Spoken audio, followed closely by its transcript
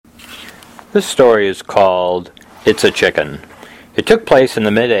This story is called It's a Chicken. It took place in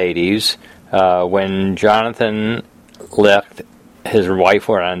the mid-'80s when Jonathan left his wife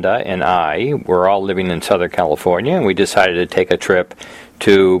Rhonda and I were all living in Southern California, and we decided to take a trip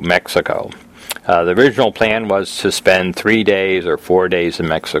to Mexico. The original plan was to spend 3 days or 4 days in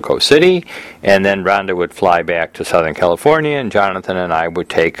Mexico City, and then Rhonda would fly back to Southern California, and Jonathan and I would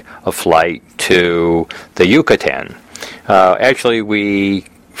take a flight to the Yucatan. Actually, we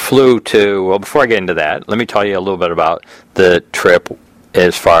flew to, well, before I get into that, let me tell you a little bit about the trip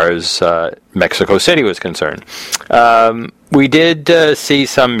as far as Mexico City was concerned. We did see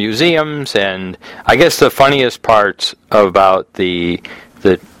some museums, and I guess the funniest parts about the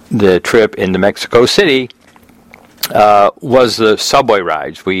trip into Mexico City was the subway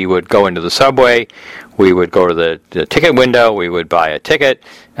rides. We would go into the subway, we would go to the ticket window, we would buy a ticket,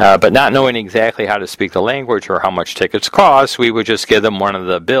 but not knowing exactly how to speak the language or how much tickets cost, we would just give them one of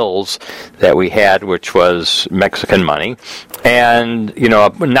the bills that we had, which was Mexican money, and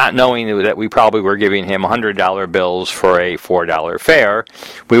not knowing that we probably were giving him $100 bills for a $4 fare,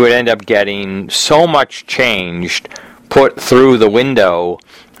 we would end up getting so much change put through the window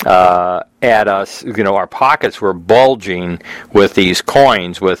at us. Our pockets were bulging with these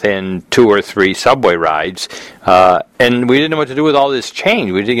coins within 2 or 3 subway rides, and we didn't know what to do with all this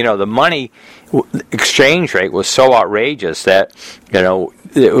change. The money exchange rate was so outrageous that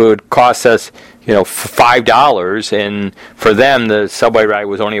it would cost us $5, and for them the subway ride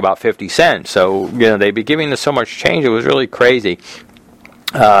was only about 50 cents. So they'd be giving us so much change, it was really crazy.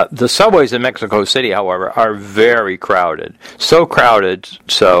 The subways in Mexico City, however, are very crowded. So crowded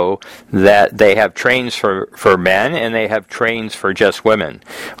so that they have trains for men and they have trains for just women.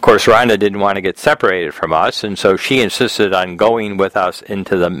 Of course, Rhonda didn't want to get separated from us, and so she insisted on going with us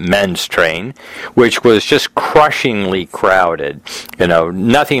into the men's train, which was just crushingly crowded.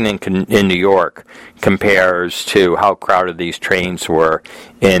 Nothing in New York compares to how crowded these trains were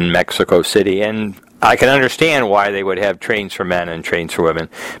in Mexico City. And I can understand why they would have trains for men and trains for women,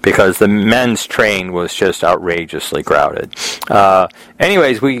 because the men's train was just outrageously crowded.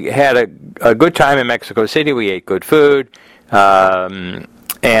 Anyways, we had a good time in Mexico City. We ate good food, and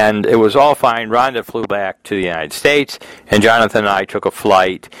it was all fine. Rhonda flew back to the United States, and Jonathan and I took a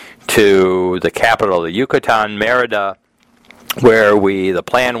flight to the capital of the Yucatan, Merida, where the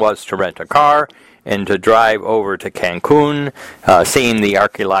plan was to rent a car and to drive over to Cancun, seeing the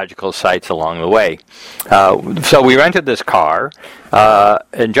archaeological sites along the way. So we rented this car,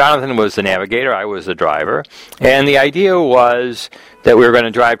 and Jonathan was the navigator, I was the driver, and the idea was that we were going to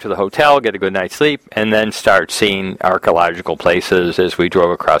drive to the hotel, get a good night's sleep, and then start seeing archaeological places as we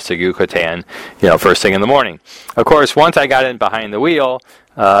drove across the Yucatan, first thing in the morning. Of course, once I got in behind the wheel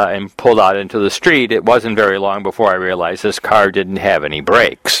and pulled out into the street, it wasn't very long before I realized this car didn't have any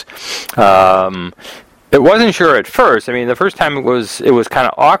brakes. It wasn't sure at first. I mean, the first time it was kind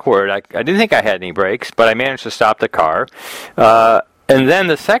of awkward. I didn't think I had any brakes, but I managed to stop the car. And then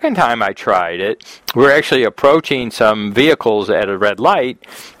the second time I tried it, we were actually approaching some vehicles at a red light,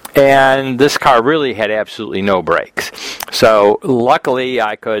 and this car really had absolutely no brakes. So luckily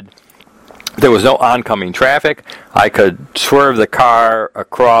there was no oncoming traffic. I could swerve the car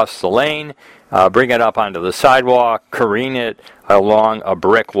across the lane, bring it up onto the sidewalk, careen it along a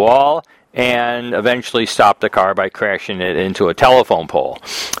brick wall, and eventually stop the car by crashing it into a telephone pole.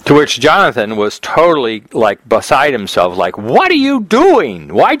 To which Jonathan was totally beside himself, what are you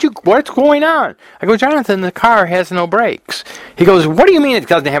doing? What's going on? I go, Jonathan, the car has no brakes. He goes, what do you mean it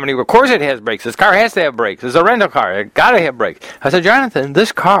doesn't have any? Of course it has brakes. This car has to have brakes. It's a rental car. It got to have brakes. I said, Jonathan,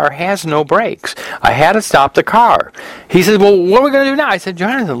 this car has no brakes. I had to stop the car. He said, well, what are we going to do now? I said,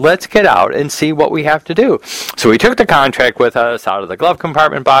 Jonathan, let's get out and see what we have to do. So we took the contract with us out of the glove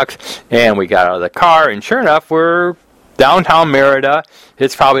compartment box, and we got out of the car, and sure enough, we're downtown Merida.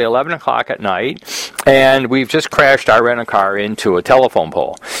 It's probably 11 o'clock at night, and we've just crashed our rental-car into a telephone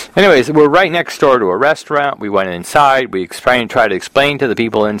pole. Anyways, we're right next door to a restaurant. We went inside. We tried to explain to the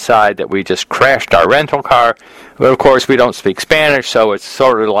people inside that we just crashed our rental car. But of course, we don't speak Spanish, so it's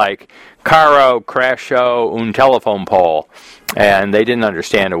sort of like Caro, crasho, un telephone pole. And they didn't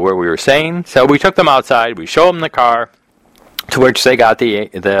understand what we were saying. So we took them outside. We showed them the car, to which they got the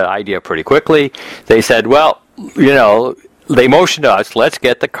idea pretty quickly. They said, well, they motioned to us, let's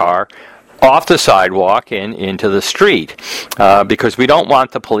get the car off the sidewalk and into the street, because we don't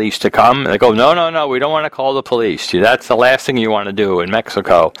want the police to come. They go, no, we don't want to call the police. That's the last thing you want to do in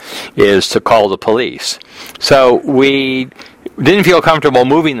Mexico, is to call the police. So we didn't feel comfortable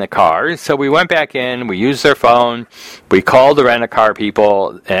moving the car, so we went back in, we used their phone, we called the rent-a-car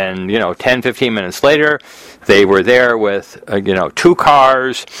people, and, 10, 15 minutes later, they were there with, 2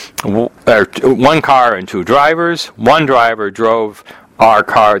 cars, or 1 car and 2 drivers. One driver drove our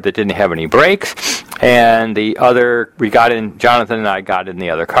car that didn't have any brakes, and the other, Jonathan and I got in the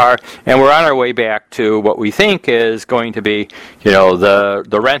other car, and we're on our way back to what we think is going to be,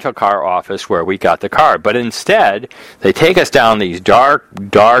 the rental car office where we got the car. But instead, they take us down these dark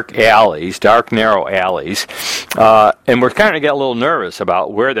alleys, dark, narrow alleys, and we're kind of get a little nervous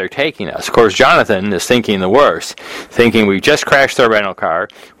about where they're taking us. Of course, Jonathan is thinking the worst, thinking we just crashed our rental car,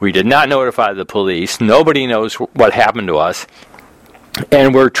 we did not notify the police, nobody knows what happened to us,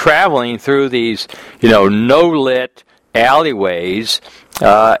 and we're traveling through these, no-lit alleyways,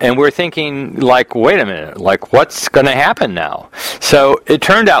 and we're thinking, wait a minute, what's going to happen now? So it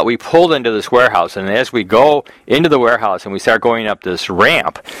turned out we pulled into this warehouse, and as we go into the warehouse and we start going up this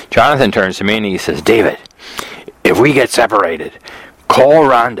ramp, Jonathan turns to me and he says, David, if we get separated, call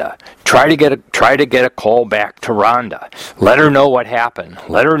Rhonda. Try to get a call back to Rhonda. Let her know what happened.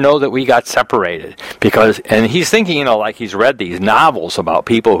 Let her know that we got separated. And he's thinking, like he's read these novels about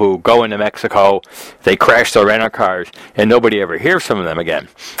people who go into Mexico, they crash their rental cars, and nobody ever hears from them again.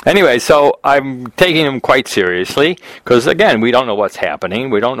 Anyway, so I'm taking him quite seriously, because again, we don't know what's happening.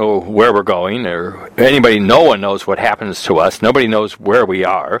 We don't know where we're going, or no one knows what happens to us. Nobody knows where we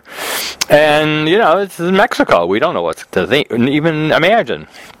are. And, it's Mexico. We don't know what to think, even imagine.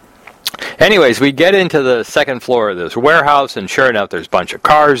 Anyways, we get into the second floor of this warehouse, and sure enough, there's a bunch of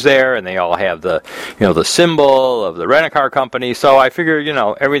cars there, and they all have the symbol of the rent-a-car company. So I figure,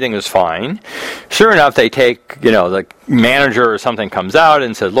 everything is fine. Sure enough, they take, the manager or something comes out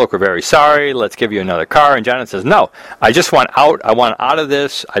and says, look, we're very sorry. Let's give you another car. And Jonathan says, no, I just want out. I want out of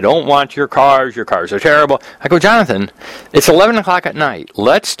this. I don't want your cars. Your cars are terrible. I go, Jonathan, it's 11 o'clock at night.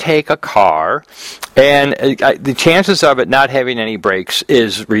 Let's take a car. And the chances of it not having any brakes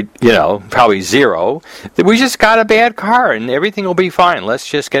is, probably zero. We just got a bad car and everything will be fine. Let's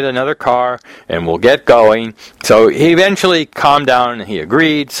just get another car and we'll get going. So he eventually calmed down and he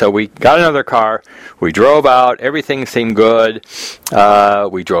agreed. So we got another car. We drove out. Everything seemed good.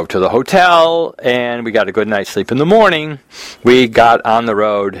 We drove to the hotel and we got a good night's sleep in the morning. We got on the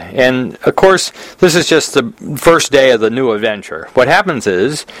road. And, of course, this is just the first day of the new adventure. What happens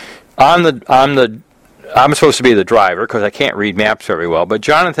is, I'm supposed to be the driver because I can't read maps very well, but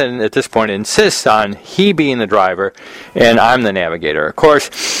Jonathan at this point insists on he being the driver and I'm the navigator. Of course,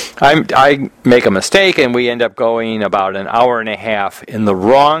 I make a mistake and we end up going about an hour and a half in the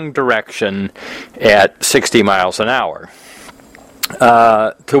wrong direction at 60 miles an hour.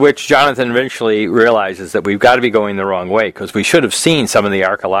 To which Jonathan eventually realizes that we've got to be going the wrong way because we should have seen some of the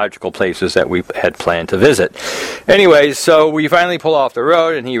archaeological places that we had planned to visit. Anyways, so we finally pull off the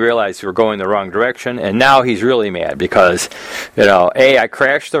road and he realized we're going the wrong direction, and now he's really mad because, A, I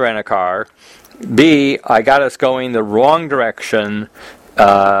crashed the rent-a-car, B, I got us going the wrong direction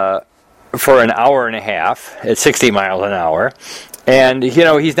for an hour and a half at 60 miles an hour. And,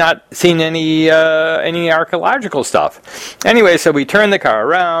 he's not seen any archaeological stuff. Anyway, so we turn the car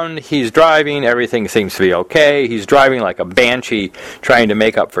around. He's driving. Everything seems to be okay. He's driving like a banshee, trying to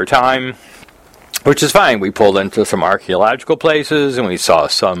make up for time, which is fine. We pulled into some archaeological places, and we saw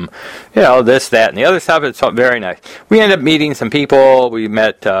some, this, that, and the other stuff. It's very nice. We ended up meeting some people. We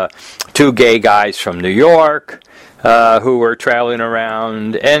met 2 gay guys from New York. Who were traveling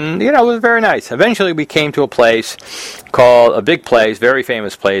around, and, it was very nice. Eventually, we came to a big place, very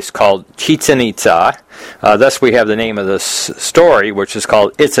famous place, called Chichen Itza. Thus, we have the name of this story, which is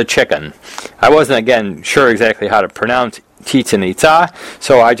called It's a Chicken. I wasn't, again, sure exactly how to pronounce Chichen Itza,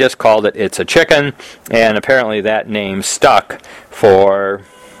 so I just called it It's a Chicken, and apparently that name stuck for,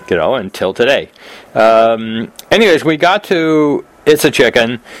 until today. Anyways, we got to It's a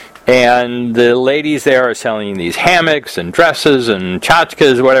Chicken, and the ladies there are selling these hammocks and dresses and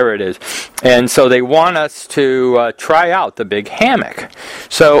tchotchkes, whatever it is. And so they want us to try out the big hammock.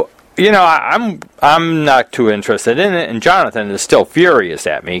 So, I'm not too interested in it, and Jonathan is still furious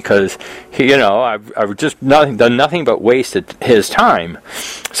at me because, I've just done nothing but wasted his time.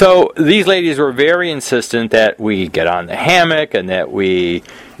 So these ladies were very insistent that we get on the hammock and that we,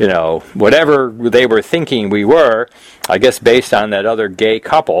 whatever they were thinking we were, I guess based on that other gay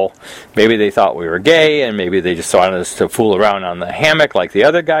couple, maybe they thought we were gay, and maybe they just wanted us to fool around on the hammock like the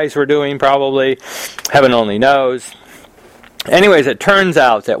other guys were doing, probably. Heaven only knows. anyways, it turns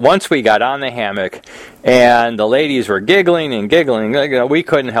out that once we got on the hammock and the ladies were giggling and giggling, we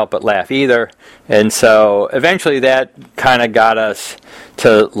couldn't help but laugh either. And so eventually that kind of got us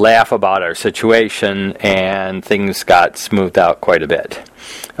to laugh about our situation, and things got smoothed out quite a bit.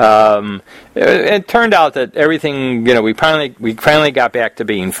 It turned out that everything, we finally got back to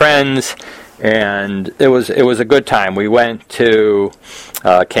being friends, and it was a good time. We went to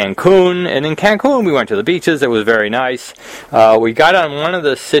Cancun, and in Cancun we went to the beaches. It was very nice. We got on one of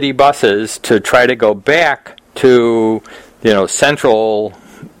the city buses to try to go back to central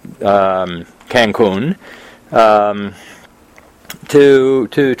Cancun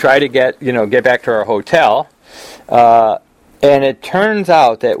to try to get back to our hotel. And it turns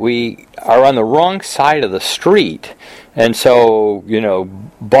out that we are on the wrong side of the street. And so,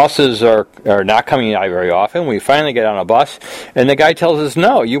 buses are not coming out very often. We finally get on a bus, and the guy tells us,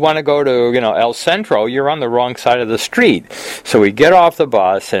 no, you want to go to, El Centro, you're on the wrong side of the street. So we get off the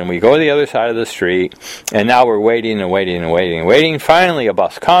bus, and we go to the other side of the street, and now we're waiting and waiting and waiting and waiting. Finally, a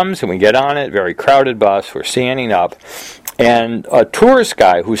bus comes, and we get on it, very crowded bus, we're standing up, and a tourist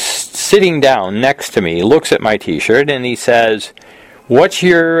guy who's sitting down next to me looks at my T-shirt, and he says, what's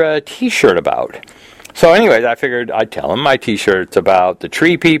your T-shirt about? So anyways, I figured I'd tell him my T-shirt's about the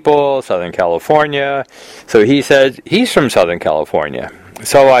tree people, Southern California. So he said he's from Southern California.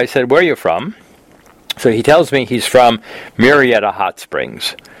 So I said, where are you from? So he tells me he's from Murrieta Hot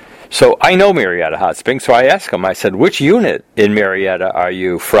Springs. So I know Murrieta Hot Springs, so I asked him, I said, which unit in Murrieta are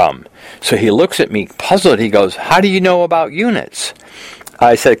you from? So he looks at me puzzled. He goes, how do you know about units?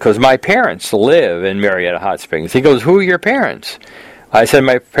 I said, because my parents live in Murrieta Hot Springs. He goes, who are your parents? I said,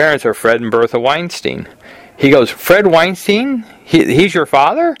 my parents are Fred and Bertha Weinstein. He goes, Fred Weinstein? He's your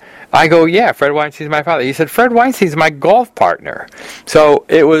father? I go, yeah, Fred Weinstein's my father. He said, Fred Weinstein's my golf partner. So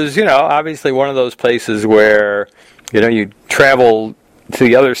it was, obviously one of those places where, you travel to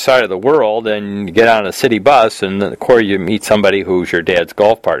the other side of the world and you get on a city bus, and of course you meet somebody who's your dad's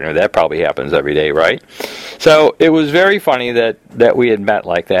golf partner. That probably happens every day, right? So it was very funny that we had met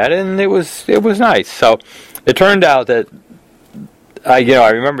like that, and it was nice. So it turned out that I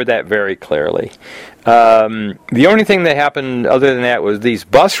remember that very clearly. The only thing that happened other than that was these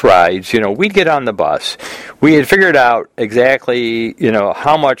bus rides. We'd get on the bus. We had figured out exactly,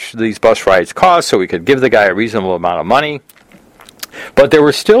 how much these bus rides cost, so we could give the guy a reasonable amount of money. But there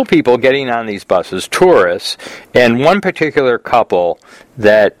were still people getting on these buses, tourists, and one particular couple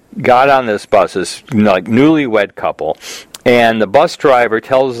that got on this bus, this newlywed couple, and the bus driver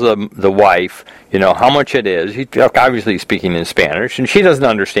tells the wife, how much it is. He's obviously speaking in Spanish, and she doesn't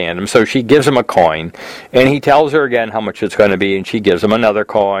understand him, so she gives him a coin, and he tells her again how much it's going to be, and she gives him another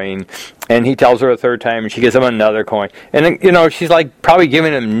coin, and he tells her a third time, and she gives him another coin, and then, she's probably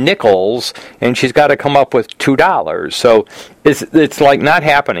giving him nickels, and she's got to come up with $2. So it's not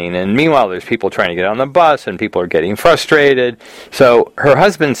happening, and meanwhile there's people trying to get on the bus, and people are getting frustrated. So her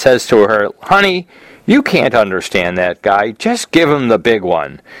husband says to her, honey, you can't understand that guy. Just give him the big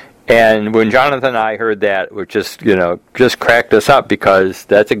one. And when Jonathan and I heard that, it just cracked us up, because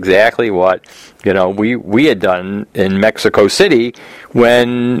that's exactly what, we had done in Mexico City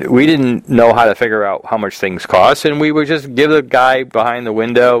when we didn't know how to figure out how much things cost, and we would just give the guy behind the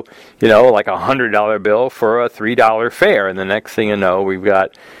window, like $100 bill for a $3 fare, and the next thing you know, we've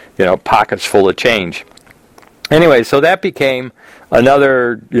got, pockets full of change. Anyway, so that became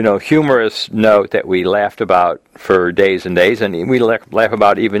another, humorous note that we laughed about for days and days, and we laugh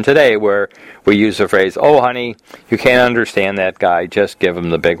about even today, where we use the phrase, oh, honey, you can't understand that guy, just give him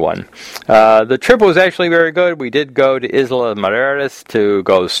the big one. The trip was actually very good. We did go to Isla Mujeres to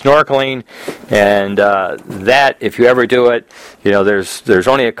go snorkeling, and that, if you ever do it, there's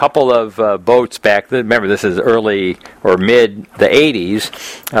only a couple of boats back then. Remember, this is early or mid the 80s.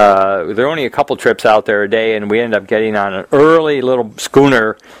 There are only a couple trips out there a day, and we ended up getting on an early little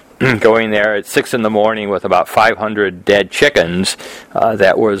schooner going there at 6 in the morning with about 500 dead chickens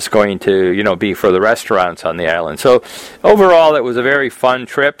that was going to, be for the restaurants on the island. So overall, it was a very fun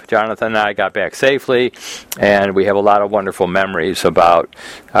trip. Jonathan and I got back safely, and we have a lot of wonderful memories about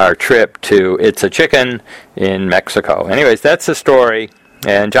our trip to It's a Chicken in Mexico. Anyways, that's the story.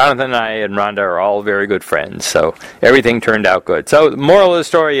 And Jonathan and I and Rhonda are all very good friends, so everything turned out good. So the moral of the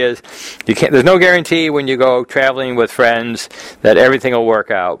story is, there's no guarantee when you go traveling with friends that everything will work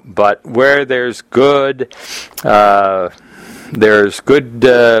out. But where there's good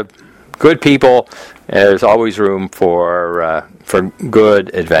people, there's always room for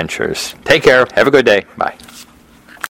good adventures. Take care. Have a good day. Bye.